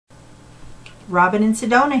Robin in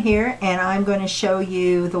Sedona here, and I'm going to show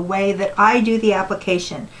you the way that I do the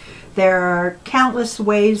application. There are countless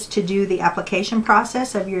ways to do the application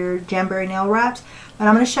process of your Jamberry nail wraps, but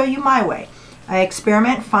I'm going to show you my way. I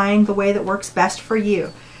experiment, find the way that works best for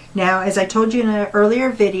you. Now, as I told you in an earlier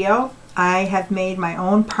video, I have made my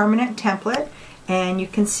own permanent template, and you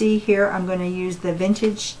can see here I'm going to use the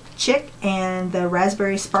Vintage Chick and the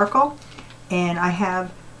Raspberry Sparkle, and I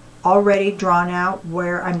have already drawn out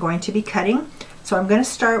where I'm going to be cutting. So I'm going to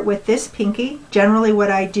start with this pinky. Generally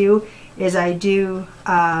what I do is I do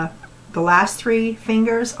the last 3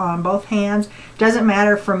 fingers on both hands. Doesn't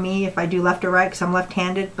matter for me if I do left or right because I'm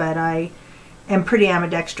left-handed, but I am pretty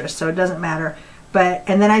ambidextrous, so it doesn't matter.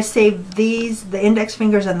 And then I save these, the index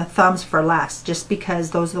fingers and the thumbs, for last, just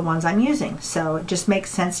because those are the ones I'm using. So it just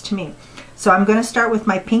makes sense to me. So I'm going to start with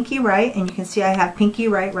my pinky right, and you can see I have pinky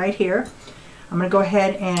right here. I'm going to go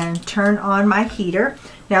ahead and turn on my heater.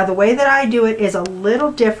 Now the way that I do it is a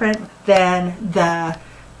little different than the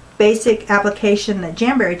basic application that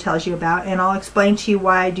Jamberry tells you about, and I'll explain to you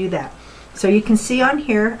why I do that. So you can see on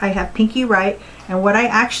here I have pinky right, and what I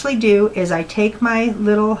actually do is I take my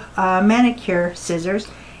little manicure scissors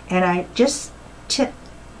and I just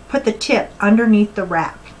put the tip underneath the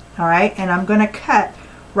wrap. Alright, and I'm going to cut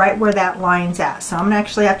right where that line's at. So I'm going to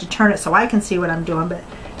actually have to turn it so I can see what I'm doing, but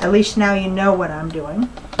at least now you know what I'm doing.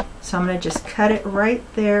 So I'm going to just cut it right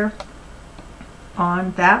there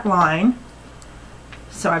on that line.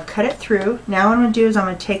 So I've cut it through. Now what I'm going to do is I'm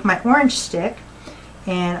going to take my orange stick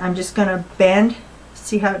and I'm just going to bend.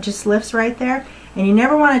 See how it just lifts right there? And you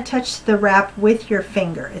never want to touch the wrap with your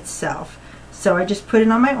finger itself. So I just put it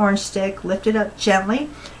on my orange stick, lift it up gently.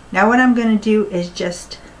 Now what I'm going to do is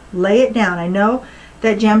just lay it down. I know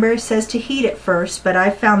that Jamberry says to heat it first, but I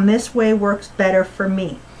found this way works better for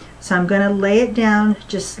me. So I'm going to lay it down,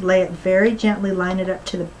 just lay it very gently, line it up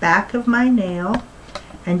to the back of my nail,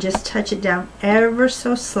 and just touch it down ever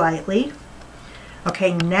so slightly.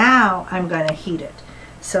 Okay, now I'm going to heat it.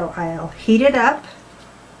 So I'll heat it up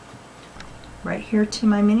right here to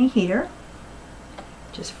my mini heater,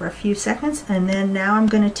 just for a few seconds, and then now I'm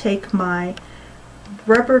going to take my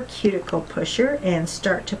rubber cuticle pusher and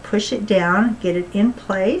start to push it down, get it in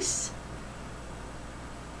place.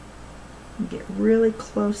 Get really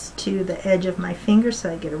close to the edge of my finger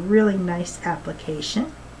so I get a really nice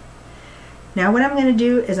application. Now what I'm going to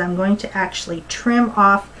do is I'm going to actually trim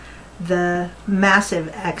off the massive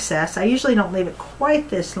excess. I usually don't leave it quite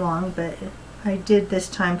this long, but I did this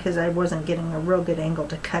time because I wasn't getting a real good angle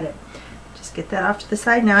to cut it. Just get that off to the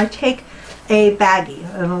side. Now I take a baggie,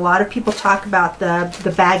 and a lot of people talk about the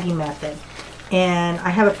baggie method, and I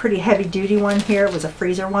have a pretty heavy duty one here. It was a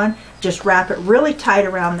freezer one. Just wrap it really tight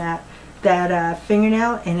around that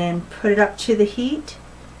fingernail and then put it up to the heat,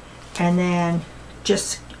 and then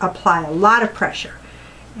just apply a lot of pressure.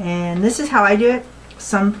 And this is how I do it.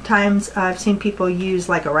 Sometimes I've seen people use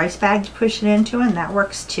like a rice bag to push it into, and that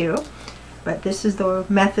works too, but this is the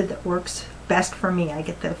method that works best for me. I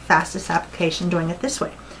get the fastest application doing it this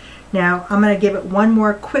way. Now I'm going to give it one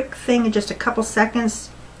more quick thing in just a couple seconds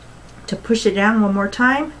to push it down one more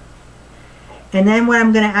time, and then what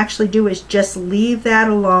I'm going to actually do is just leave that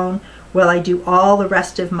alone while I do all the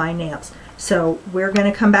rest of my nails. So we're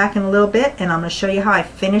going to come back in a little bit and I'm going to show you how I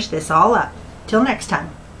finish this all up. Till next time.